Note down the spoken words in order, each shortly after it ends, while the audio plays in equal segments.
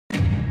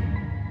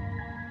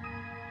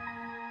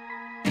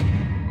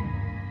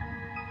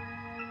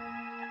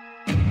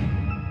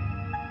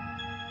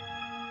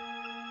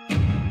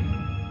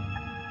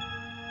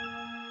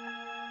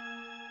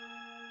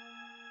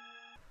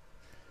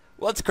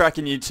What's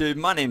cracking YouTube?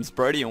 My name's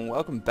Brodie and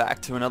welcome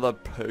back to another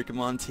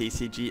Pokemon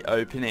TCG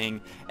opening.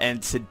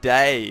 And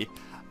today,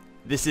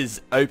 this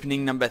is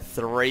opening number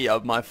 3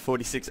 of my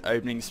 46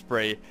 opening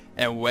spree.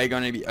 And we're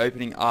going to be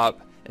opening up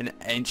an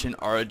Ancient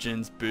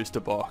Origins booster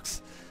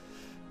box.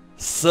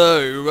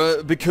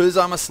 So, because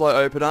I'm a slow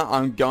opener,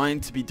 I'm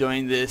going to be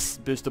doing this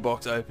booster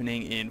box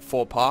opening in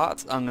 4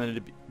 parts. I'm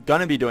going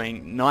to be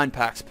doing 9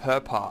 packs per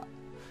part.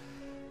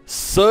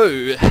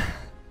 So,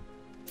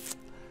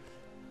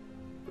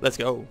 let's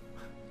go.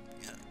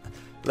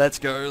 Let's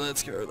go.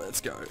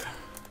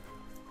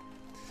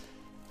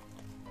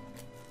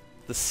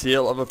 The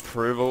seal of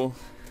approval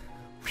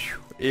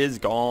is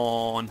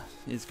gone.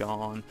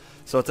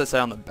 So what's it say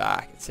on the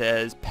back? It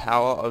says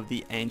Power of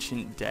the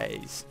Ancient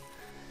Days.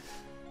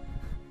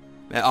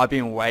 Now, I've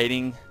been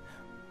waiting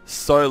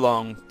so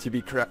long to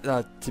be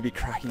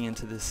cracking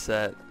into this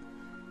set.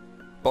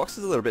 Box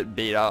is a little bit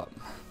beat up.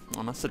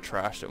 I must have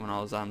trashed it when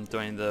I was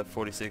doing the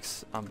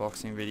 46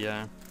 unboxing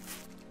video.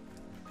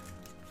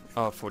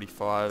 Oh,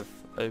 45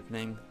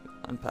 opening,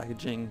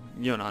 unpackaging,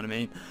 you know what I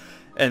mean.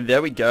 And there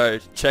we go.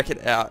 Check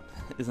it out.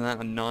 Isn't that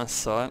a nice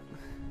sight?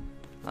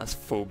 Nice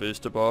full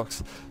booster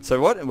box. So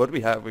what do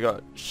we have? We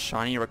got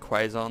Shiny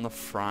Rayquaza on the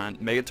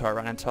front, Mega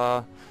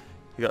Tyranitar.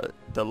 We got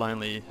the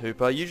Lonely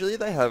Hooper. Usually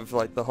they have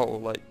like the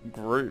whole like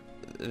group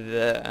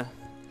there,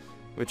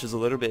 which is a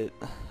little bit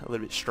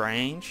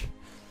strange.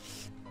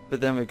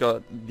 But then we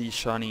got the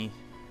shiny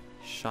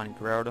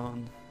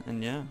Groudon,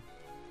 and yeah.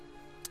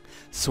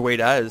 Sweet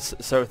as.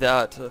 So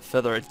without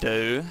further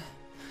ado,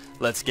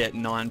 let's get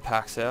 9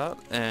 packs out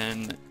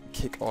and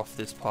kick off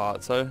this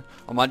part. So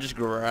I might just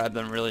grab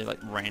them really like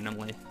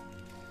randomly.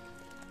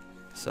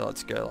 So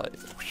let's go like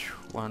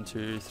 1,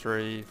 2,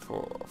 3,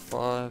 4,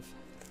 5,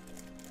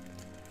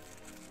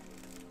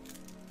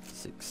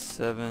 6,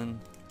 7,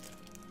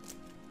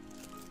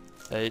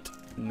 8,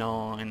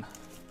 9.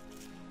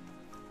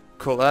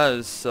 Cool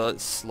as. So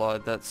let's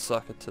slide that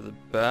sucker to the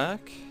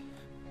back.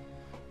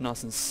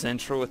 Nice and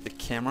central with the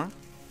camera.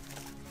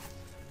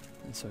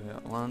 And so we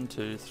got 1,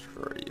 2,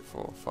 3,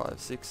 4, 5,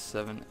 6,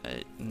 7,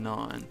 8,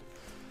 9.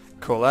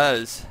 Cool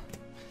as.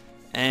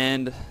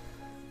 And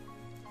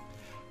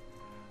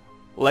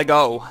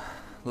Lego.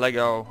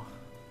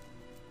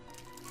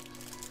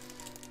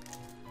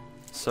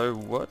 So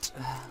what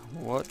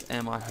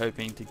am I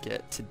hoping to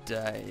get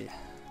today?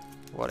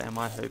 What am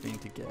I hoping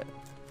to get?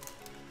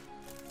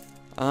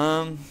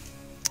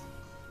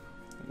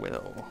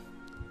 Well.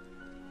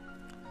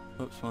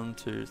 Oops, 1,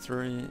 2,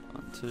 3,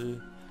 1,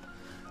 2.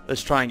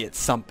 Let's try and get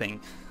something.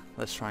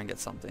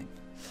 Alrighty,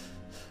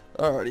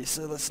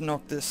 so let's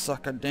knock this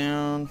sucker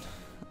down.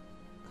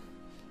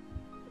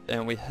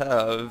 And we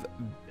have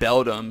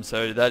Beldum,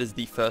 so that is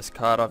the first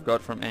card I've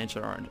got from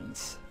Ancient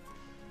Origins.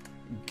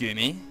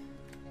 Gumi,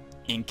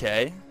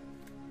 Inkay,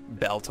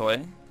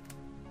 Baltoy,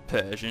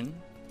 Persian,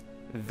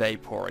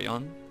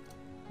 Vaporeon,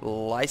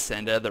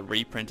 Lysander, the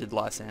reprinted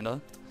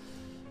Lysander,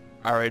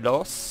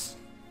 Ariados,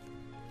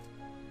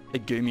 a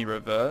Gumi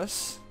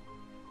reverse.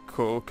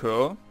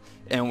 Cool.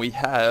 And we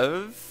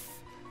have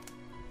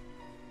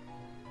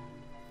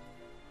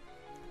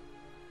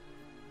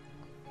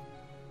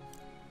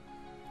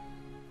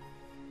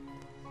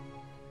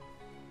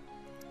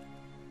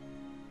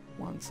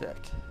one sec.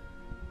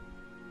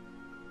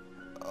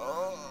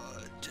 Oh,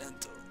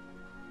 Johto.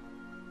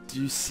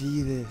 Do you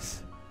see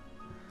this?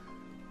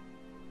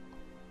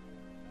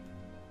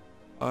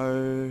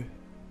 Oh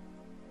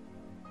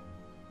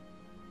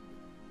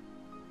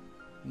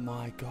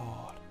my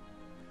god.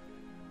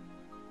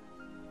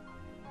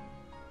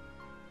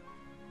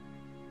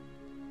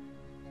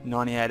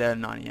 $98 out of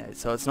 98.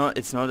 So it's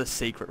not a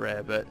secret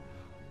rare, but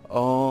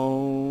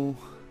oh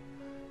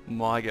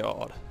my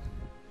god.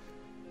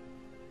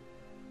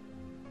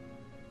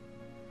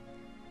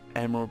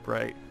 Emerald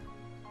Break.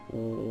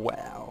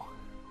 Wow.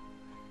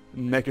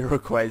 Mega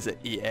Rayquaza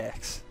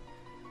EX.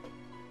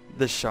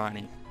 The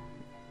shiny.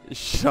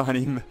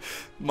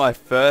 My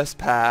first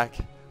pack,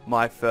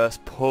 my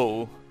first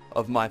pull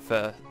of my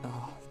first.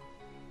 Oh.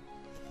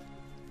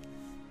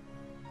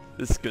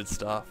 This is good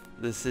stuff.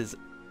 This is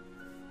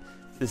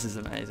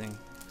amazing.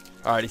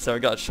 Alrighty, so we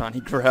got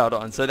shiny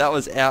Groudon. So that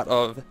was out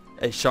of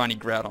a shiny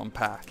Groudon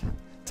pack.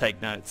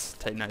 Take notes.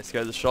 Go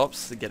to the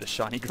shops to get a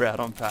shiny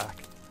Groudon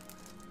pack.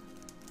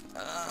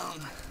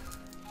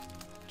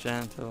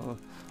 Gentle.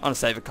 I'm gonna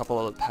save a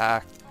couple of the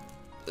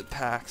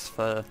packs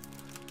for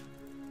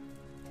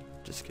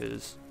just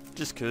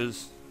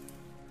cause.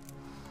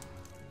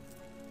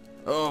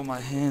 Oh, my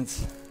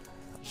hands.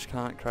 I just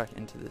can't crack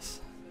into this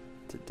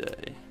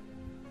today.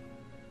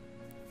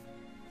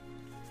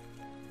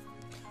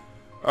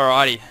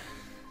 Alrighty,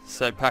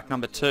 so pack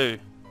number 2.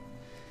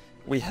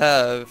 We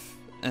have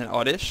an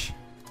Oddish,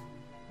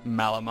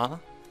 Malamar,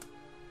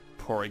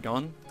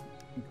 Porygon,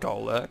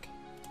 Golurk,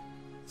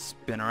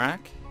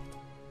 Spinarak,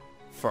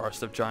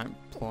 Forest of Giant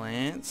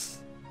Plants,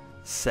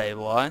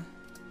 Sableye.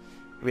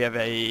 We have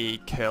a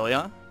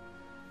Curlier,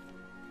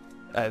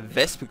 a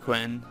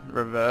Vespiquen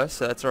reverse,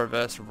 so that's a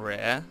reverse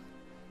rare,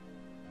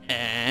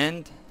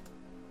 and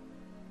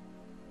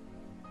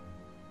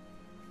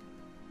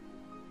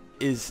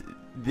Is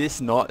this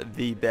not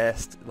the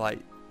best, like,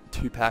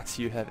 2 packs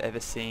you have ever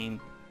seen?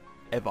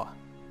 Ever.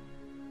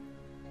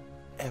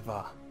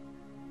 Ever.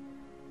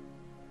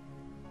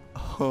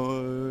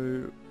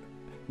 Oh.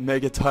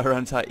 Mega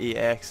Tyranitar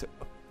EX.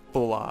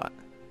 Full art.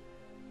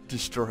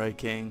 Destroy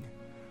King.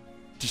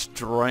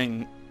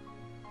 Destroying.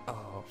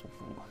 Oh.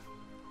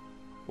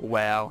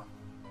 Wow.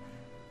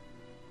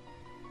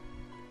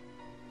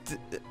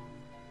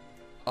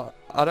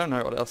 I don't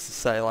know what else to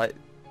say. Like,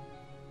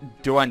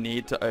 do I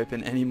need to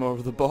open any more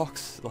of the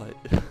box? Like,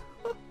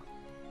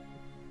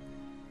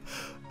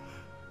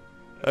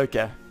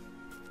 okay,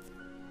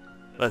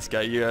 let's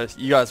go. You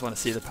guys want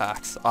to see the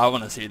packs? I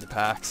want to see the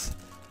packs.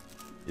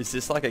 Is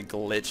this like a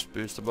glitched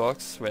booster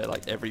box where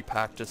like every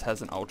pack just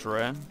has an ultra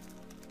rare?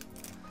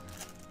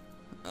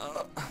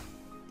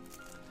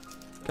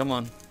 Come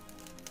on.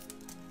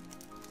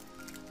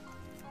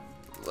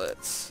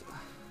 Let's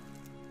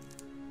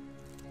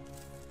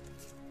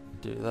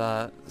do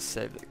that.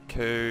 Save the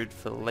code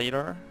for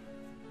later.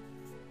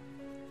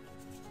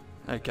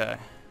 Okay.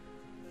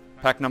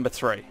 Pack number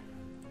 3.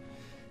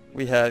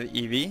 We have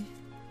Eevee,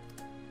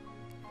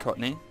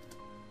 Cottony,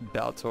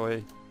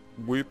 Baltoy,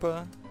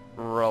 Wooper,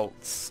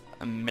 Ralts,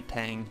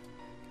 Metang,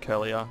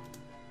 Curlier,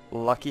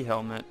 Lucky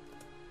Helmet,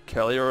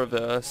 Curlier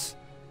Reverse,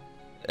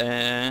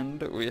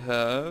 and we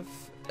have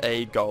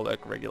a Golurk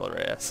regular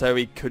rare. So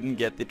we couldn't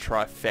get the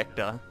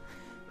trifecta,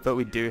 but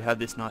we do have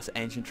this nice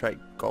ancient trait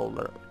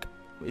Golurk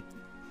with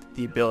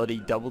the ability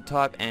double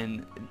type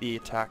and the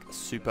attack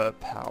super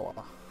power.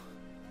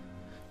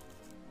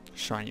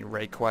 Shiny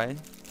Rayquay.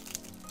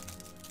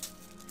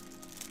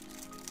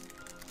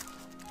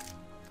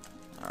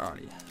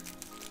 Alrighty.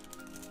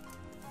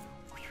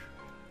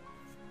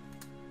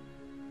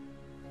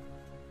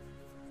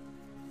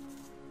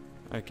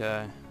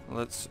 Okay,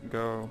 let's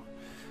go.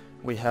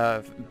 We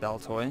have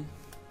Baltoy,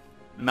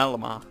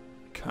 Malamar,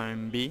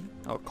 Combi,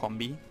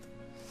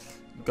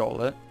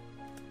 Golett,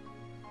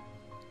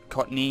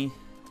 Cottony,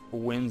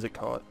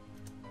 Whimsicott,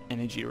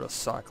 Energy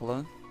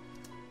Recycler,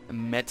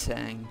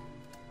 Metang,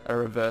 a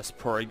reverse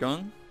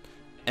Porygon,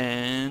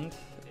 and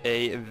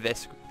a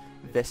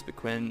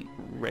Vespiquen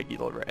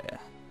regular rare.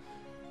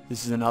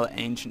 This is another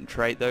ancient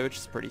trait though, which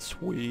is pretty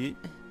sweet,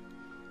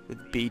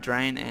 with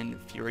B-Drain and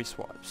Fury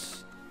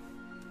Swipes.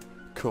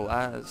 Cool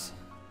as.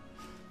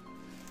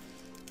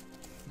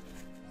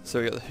 So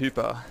we got the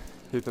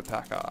Hooper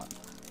pack art.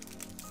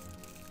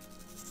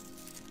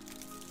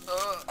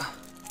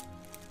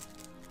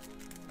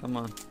 Come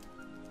on.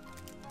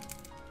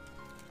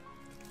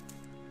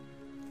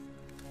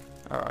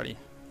 Alrighty.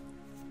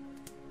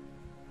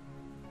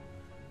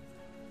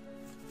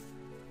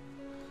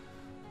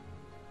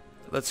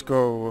 Let's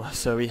go.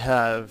 So we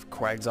have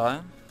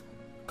Quagsire,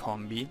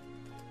 Combi,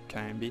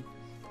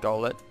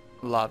 Golett,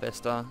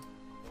 Larvesta,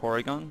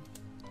 Porygon,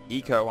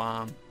 Eco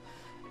Arm,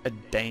 a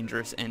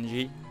Dangerous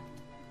Energy,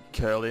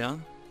 Curlier,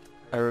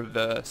 a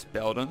Reverse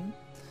Beldum,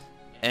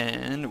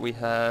 and we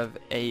have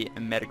a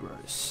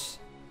Metagross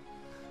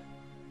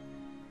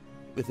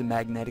with a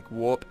Magnetic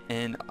Warp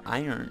and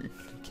Iron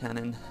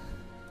Cannon.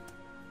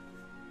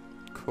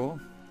 Cool.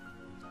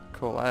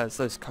 Cool as.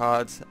 Those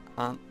cards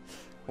aren't...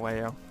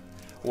 Wow.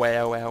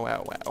 Wow, wow,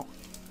 wow, wow.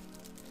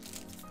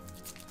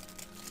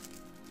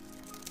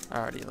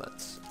 Alrighty,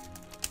 let's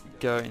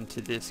go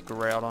into this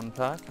Groudon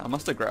pack. I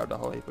must have grabbed a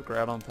whole heap of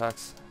Groudon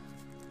packs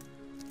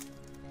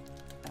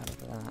out of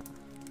that.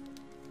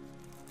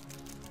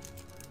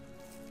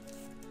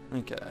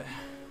 Okay.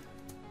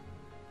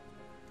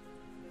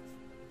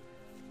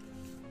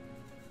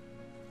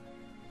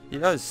 You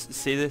guys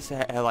see this?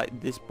 How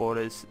like this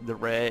borders, the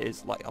rare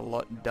is like a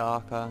lot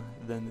darker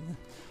than the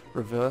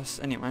reverse.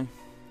 Anyway,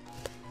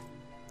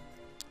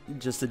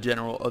 just a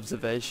general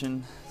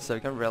observation. So we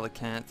got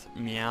Relicanth,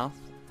 Meowth,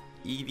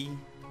 Eevee,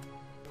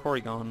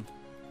 Porygon,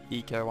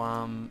 Eco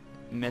Arm,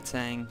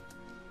 Metang,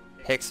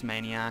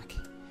 Hexmaniac,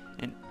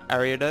 and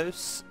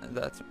Ariados.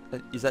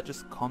 Is that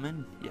just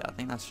common? Yeah, I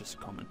think that's just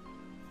common.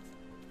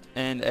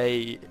 And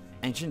a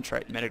ancient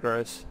trait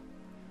Metagross,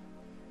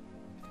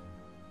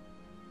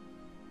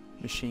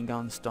 Machine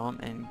Gun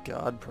Stomp, and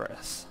Guard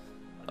Press.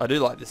 I do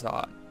like this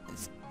art.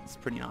 It's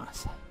pretty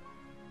nice.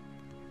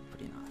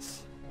 Pretty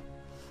nice.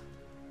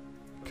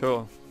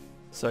 Cool.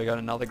 So we got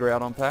another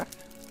Groudon pack.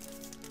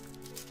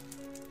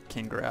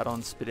 Can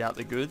Groudon spit out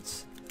the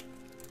goods?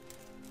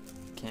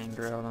 Can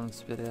Groudon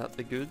spit out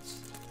the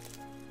goods?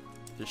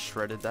 Just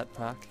shredded that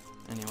pack.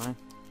 Anyway.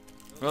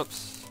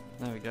 Whoops.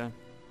 There we go.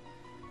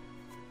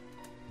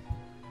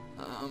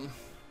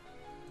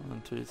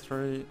 1, 2,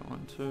 3.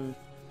 1, 2.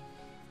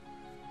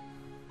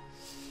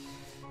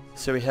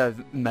 So we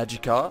have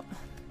Magikarp,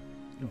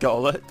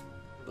 Golett,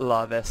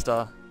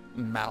 Larvesta,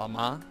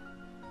 Malamar,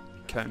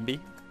 Combi,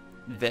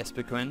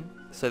 Vespiquen.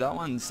 So that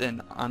one's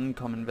an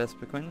uncommon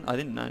Vespiquen. I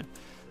didn't know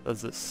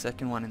there's the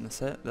second one in the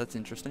set. That's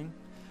interesting.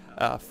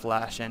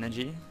 Flash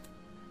Energy,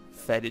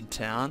 Faded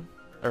Town,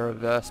 a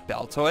reverse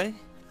Baltoy.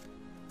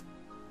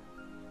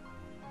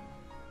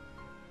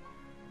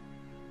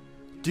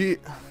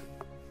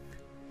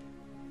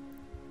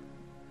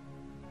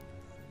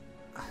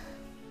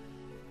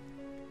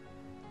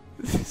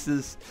 This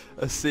is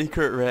a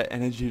secret rare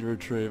energy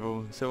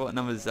retrieval. So what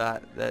number is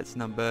that? That's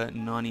number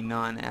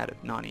 99 out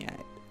of 98.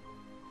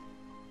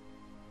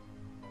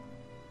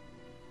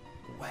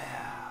 Wow.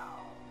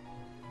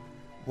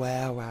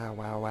 Wow, wow,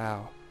 wow,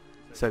 wow.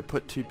 So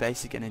put 2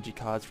 basic energy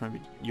cards from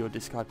your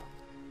discard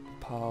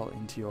pile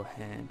into your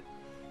hand.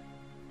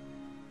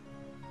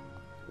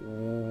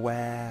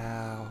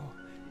 Wow.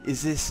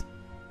 This is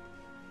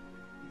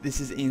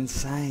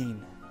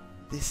insane.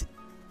 This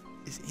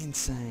is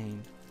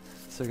insane.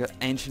 So we got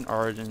Ancient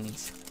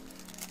Origins,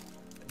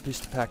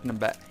 booster pack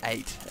number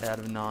 8 out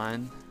of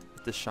 9,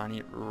 the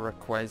shiny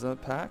Rayquaza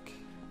pack.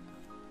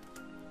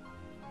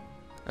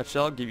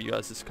 Actually, I'll give you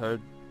guys this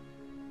code.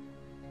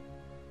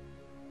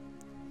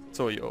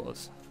 It's all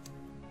yours.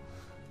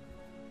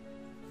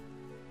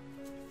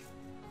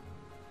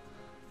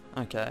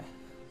 Okay,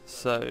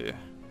 so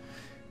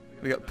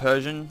we got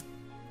Persian,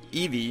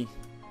 Eevee,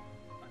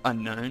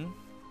 Unknown,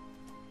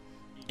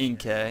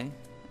 Inkay,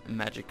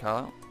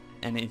 Magikarp,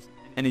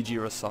 Energy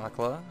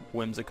Recycler,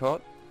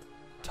 Whimsicott,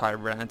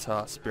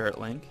 Tyranitar Spirit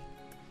Link,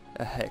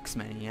 a Hex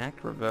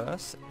Maniac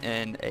Reverse,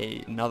 and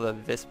another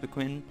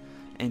Vespiquen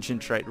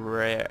Ancient Trait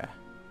Rare.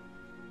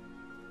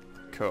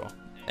 Cool.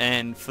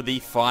 And for the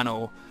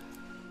final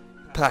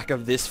pack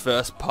of this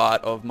first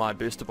part of my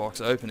booster box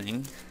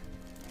opening,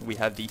 we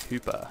have the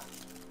Hooper.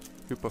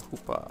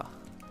 Hooper.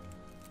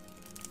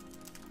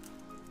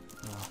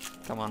 Oh,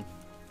 come on.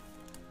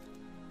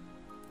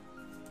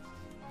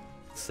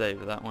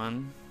 Save that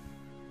one.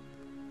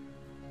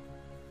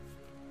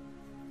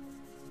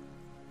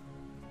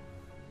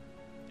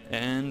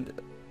 And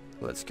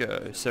let's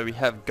go. So we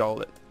have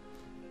Golett,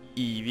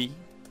 Eevee,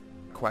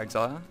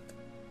 Quagsire,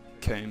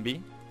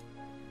 Combee,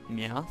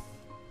 Meowth,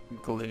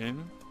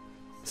 Gloom,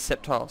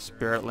 Sceptile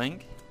Spirit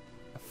Link,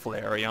 a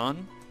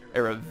Flareon,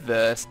 a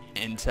reverse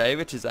Entei,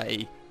 which is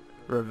a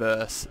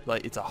reverse,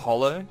 like it's a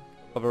holo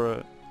of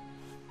a...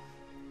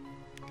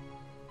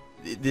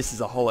 This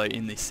is a holo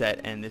in this set,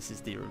 and this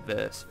is the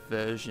reverse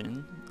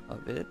version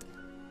of it.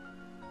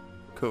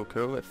 Cool,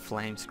 with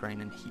Flame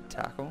Screen and Heat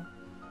Tackle.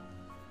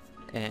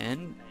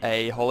 And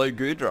a holo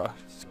Goodra.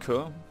 It's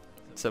cool.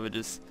 So we're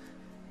just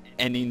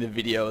ending the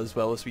video as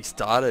well as we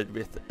started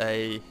with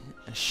a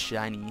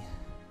shiny.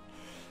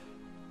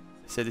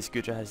 So this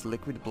Goodra has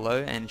Liquid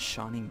Blow and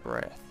Shining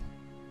Breath.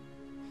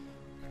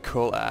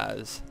 Cool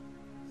as.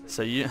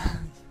 So you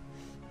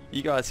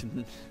guys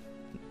can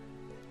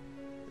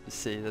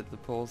see that the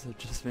pulls have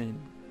just been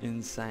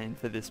insane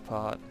for this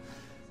part.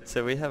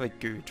 So we have a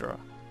Goodra.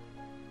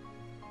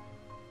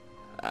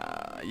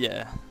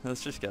 Yeah,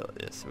 let's just go like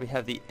this. We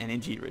have the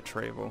Energy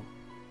Retrieval,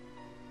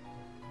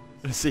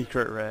 a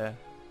secret rare,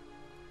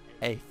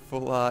 a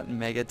Full Art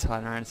Mega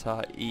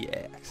Tyranitar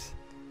EX,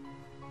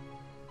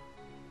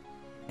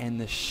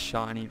 and the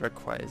shiny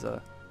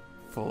Rayquaza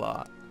Full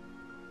Art.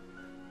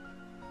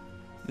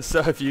 So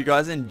if you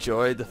guys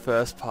enjoyed the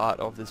first part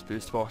of this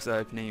booster box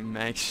opening,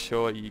 make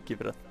sure you give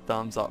it a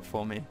thumbs up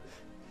for me.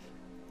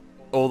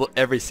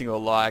 Every single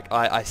like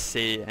I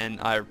see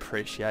and I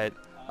appreciate.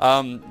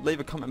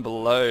 Leave a comment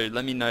below,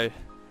 let me know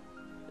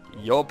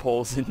your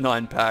pulls in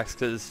 9 packs,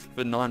 because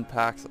for 9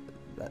 packs,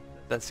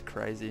 that's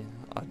crazy.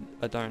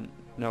 I don't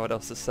know what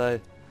else to say.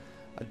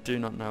 I do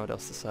not know what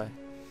else to say.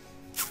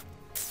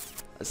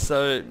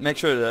 So make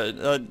sure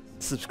to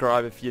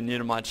subscribe if you're new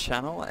to my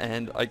channel,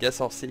 and I guess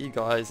I'll see you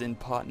guys in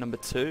part number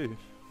 2.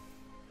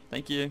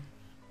 Thank you.